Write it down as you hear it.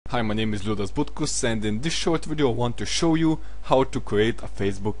Hi, my name is Liudas Butkus, and in this short video I want to show you how to create a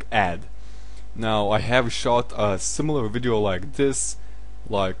Facebook ad. Now, I have shot a similar video like this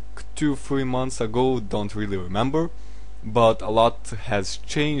like 2-3 months ago, don't really remember, but a lot has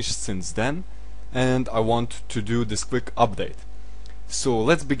changed since then and I want to do this quick update. So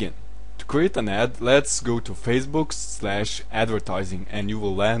let's begin. To create an ad, let's go to Facebook/advertising and you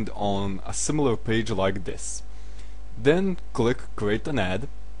will land on a similar page like this. Then click create an ad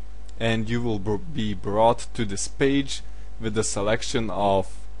and you will be brought to this page with the selection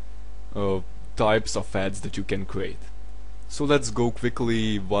of types of ads that you can create. So let's go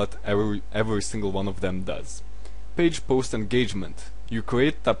quickly what every single one of them does. Page post engagement. You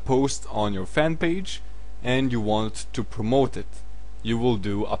create a post on your fan page and you want to promote it. You will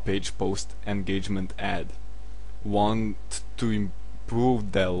do a page post engagement ad. Want to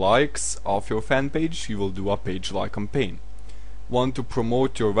improve the likes of your fan page? You will do a page like campaign. Want to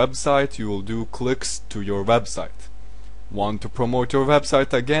promote your website? You will do clicks to your website. Want to promote your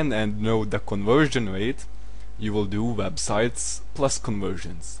website again and know the conversion rate? You will do websites plus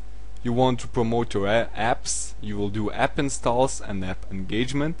conversions. You want to promote your apps? You will do app installs and app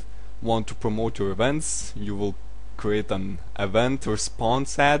engagement. Want to promote your events? You will create an event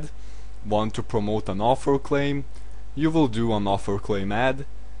response ad. Want to promote an offer claim? You will do an offer claim ad.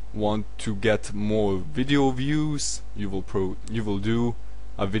 Want to get more video views? You will do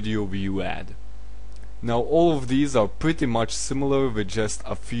a video view ad. Now all of these are pretty much similar with just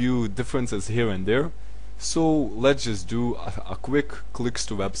a few differences here and there. So let's just do a quick clicks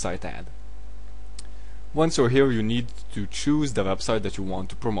to website ad. Once you're here, you need to choose the website that you want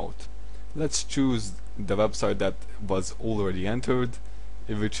to promote. Let's choose the website that was already entered,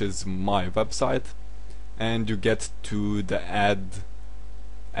 which is my website, and you get to the ad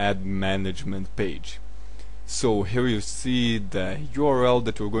management page. So here you see the URL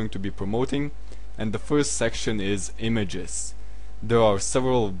that we're going to be promoting, and the first section is images. There are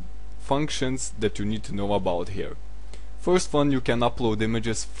several functions that you need to know about here. First one, you can upload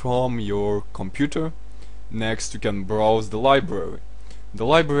images from your computer. Next, you can browse the library. The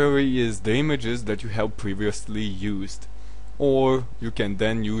library is the images that you have previously used, or you can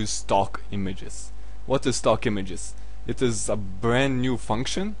then use stock images. What is stock images? It is a brand new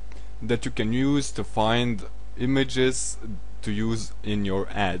function that you can use to find images to use in your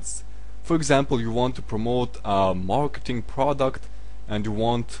ads. For example, you want to promote a marketing product and you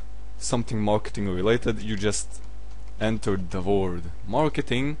want something marketing related. You just enter the word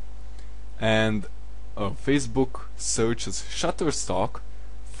marketing and Facebook searches Shutterstock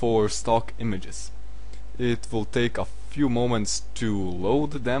for stock images. It will take a few moments to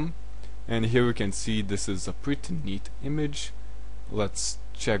load them, and here you can see this is a pretty neat image. Let's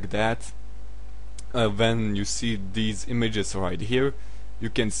check that. When you see these images right here,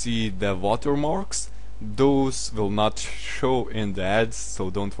 you can see the watermarks. Those will not show in the ads, so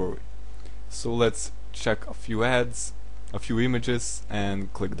don't worry. So let's check a few images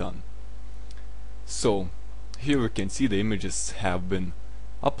and click done. So here you can see the images have been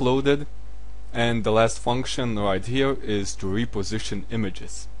uploaded, and the last function right here is to reposition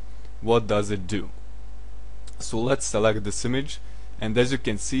images. What does it do? So let's select this image, and as you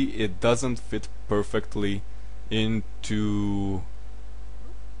can see, it doesn't fit perfectly into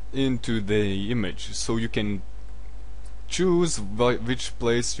the image. So you can choose which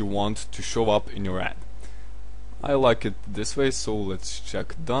place you want to show up in your ad. I like it this way, so let's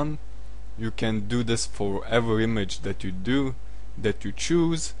check done. You can do this for every image that you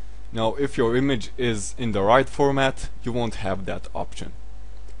choose. Now if your image is in the right format, you won't have that option.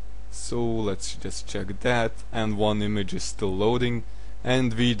 So let's just check that, and one image is still loading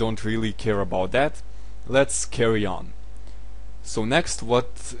and we don't really care about that. Let's carry on. So next,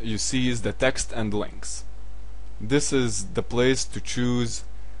 what you see is the text and links. This is the place to choose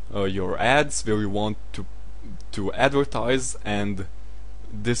your ads, where you want to advertise, and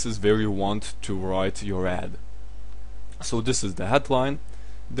this is where you want to write your ad. So this is the headline,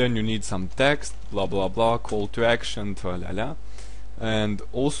 then you need some text, blah blah blah, call to action, tralala, and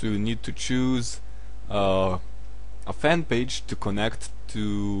also you need to choose a fan page to connect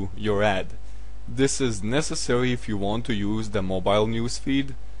to your ad. This is necessary if you want to use the mobile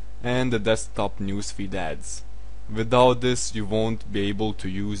newsfeed and the desktop newsfeed ads. Without this, you won't be able to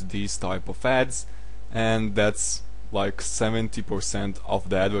use these type of ads, and that's like 70% of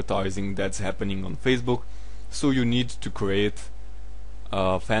the advertising that's happening on Facebook. So you need to create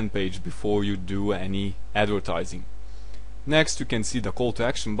a fan page before you do any advertising. Next, you can see the call to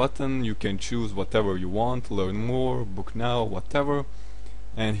action button. You can choose whatever you want, learn more, book now, whatever,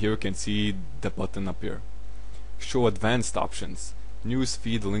 and here you can see the button appear. Show advanced options.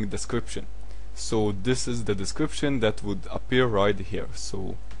 newsfeed link description. So this is the description that would appear right here.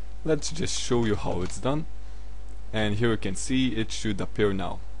 So let's just show you how it's done, and here you can see it should appear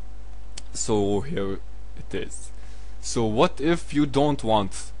now. So here it is. So what if you don't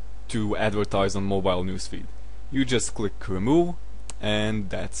want to advertise on mobile newsfeed? You just click remove and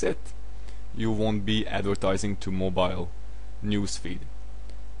that's it. You won't be advertising to mobile newsfeed.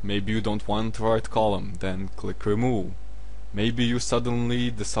 Maybe you don't want right column, then click remove. Maybe you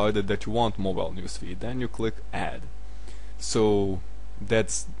suddenly decided that you want mobile newsfeed, then you click add. So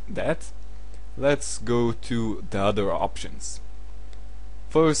that's that. Let's go to the other options.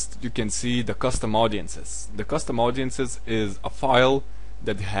 First, you can see the custom audiences. The custom audiences is a file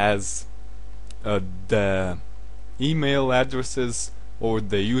that has the email addresses or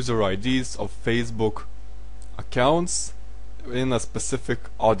the user IDs of Facebook accounts in a specific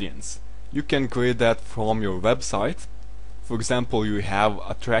audience. You can create that from your website. For example, you have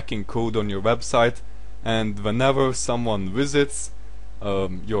a tracking code on your website, and whenever someone visits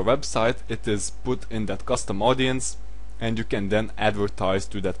your website, it is put in that custom audience, and you can then advertise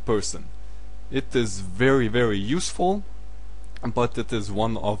to that person. It is very useful, but it is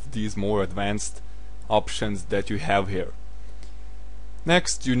one of these more advanced options that you have here.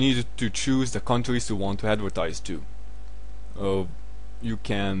 Next, you need to choose the countries you want to advertise to.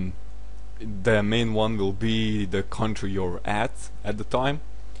 The main one will be the country you're at the time,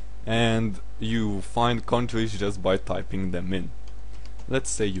 and you find countries just by typing them in. Let's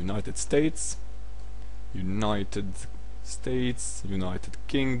say United States, United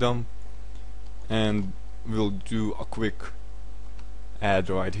Kingdom, and we'll do a quick add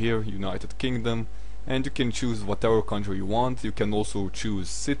right here, United Kingdom, and you can choose whatever country you want. You can also choose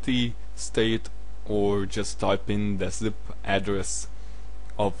city, state, or just type in the zip address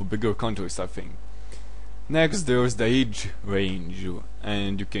of bigger countries, I think. Next, there's the age range,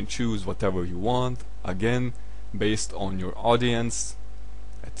 and you can choose whatever you want, again based on your audience,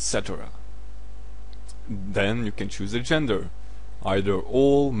 etc. Then you can choose a gender, either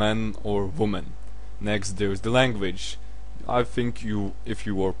all, men or women. Next, there's the language. I think if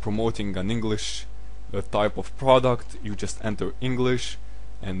you are promoting an English type of product, you just enter English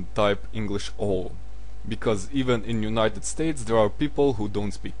and type English all, because even in United States there are people who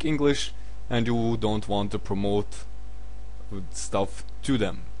don't speak English and you don't want to promote stuff to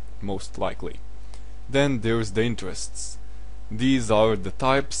them, most likely. Then there's the interests. These are the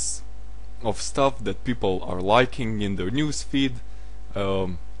types of stuff that people are liking in their newsfeed.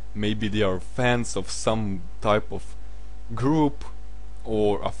 Maybe they are fans of some type of group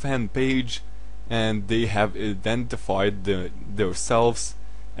or a fan page, and they have identified themselves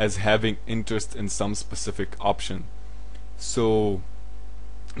as having interest in some specific option. So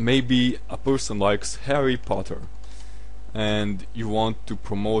maybe a person likes Harry Potter and you want to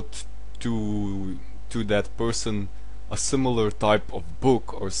promote to that person a similar type of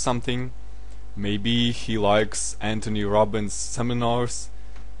book or something. Maybe he likes Anthony Robbins seminars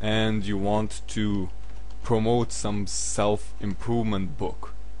and you want to promote some self-improvement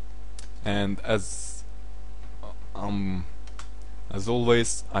book. And as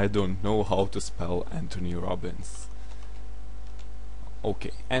always, I don't know how to spell Anthony Robbins.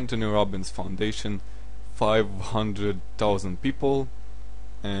 Okay, Anthony Robbins Foundation, 500,000 people,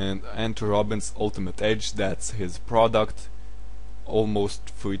 and Anthony Robbins Ultimate Edge, that's his product, almost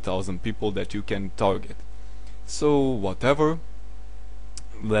 3,000 people that you can target. So whatever,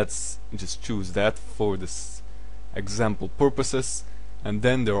 let's just choose that for this example purposes. And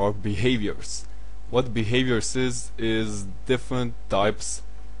then there are behaviors. What behaviors is different types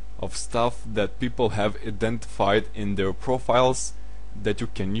of stuff that people have identified in their profiles that you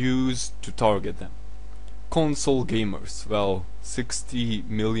can use to target them. Console gamers, well, 60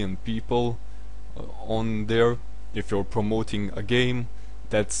 million people on there. If you're promoting a game,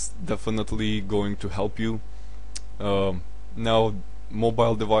 that's definitely going to help you. Now,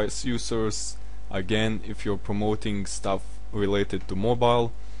 mobile device users, again, if you're promoting stuff related to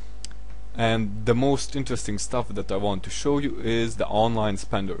mobile. And the most interesting stuff that I want to show you is the online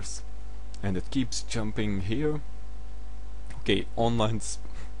spenders, and it keeps jumping here. Okay,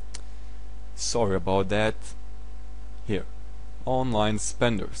 sorry about that. Here, online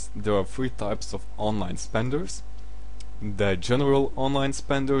spenders. There are three types of online spenders: the general online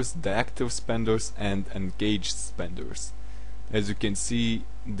spenders, the active spenders, and engaged spenders. As you can see,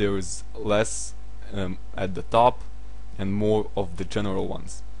 there's less at the top and more of the general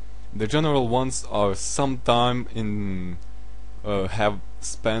ones. The general ones are sometime have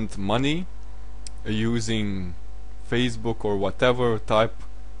spent money using Facebook or whatever type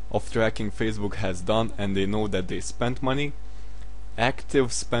of tracking Facebook has done, and they know that they spent money.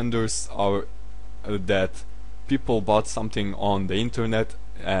 Active spenders are that people bought something on the internet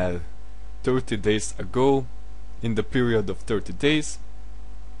 30 days ago in the period of 30 days,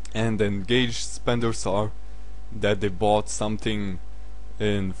 and engaged spenders are that they bought something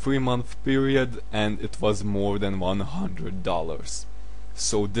in 3-month period and it was more than $100.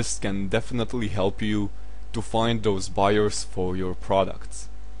 So this can definitely help you to find those buyers for your products.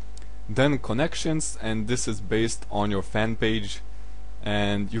 Then connections, and this is based on your fan page,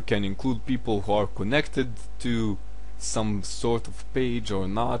 and you can include people who are connected to some sort of page or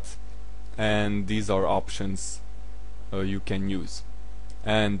not, and these are options you can use.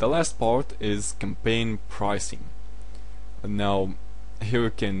 And the last part is campaign pricing. Now here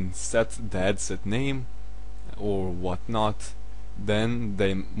you can set the ad set name or whatnot. Then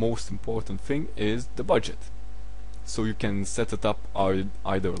the most important thing is the budget. So you can set it up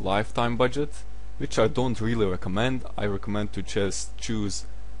either lifetime budget, which I don't really recommend. I recommend to just choose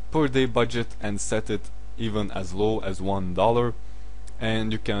per day budget and set it even as low as $1.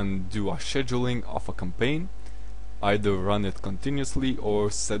 And you can do a scheduling of a campaign, either run it continuously or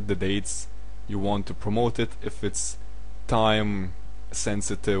set the dates you want to promote it if it's time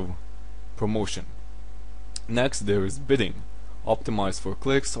sensitive promotion. Next there is bidding. Optimize for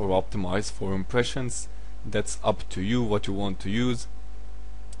clicks or optimize for impressions. That's up to you what you want to use.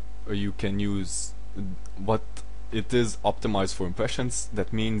 Or you can use what it is optimized for impressions.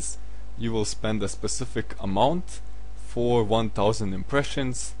 That means you will spend a specific amount for 1000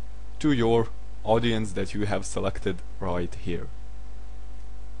 impressions to your audience that you have selected right here.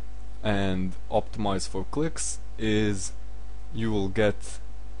 And optimize for clicks is you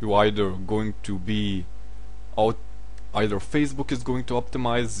either going to be either Facebook is going to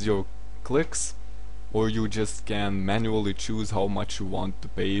optimize your clicks, or you just can manually choose how much you want to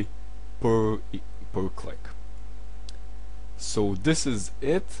pay per click. So this is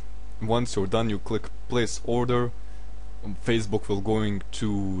it. Once you're done, you click place order. Facebook will going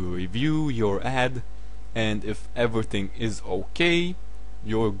to review your ad, and if everything is okay,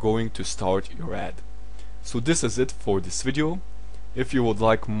 you're going to start your ad. So this is it for this video. If you would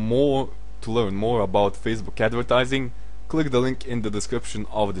like to learn more about Facebook advertising, click the link in the description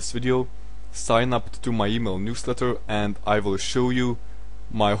of this video. Sign up to my email newsletter and I will show you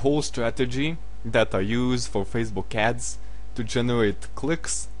my whole strategy that I use for Facebook ads to generate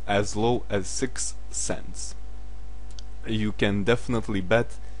clicks as low as 6 cents. You can definitely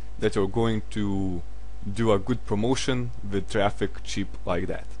bet that you're going to do a good promotion with traffic cheap like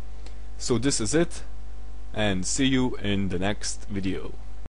that. So this is it, and see you in the next video.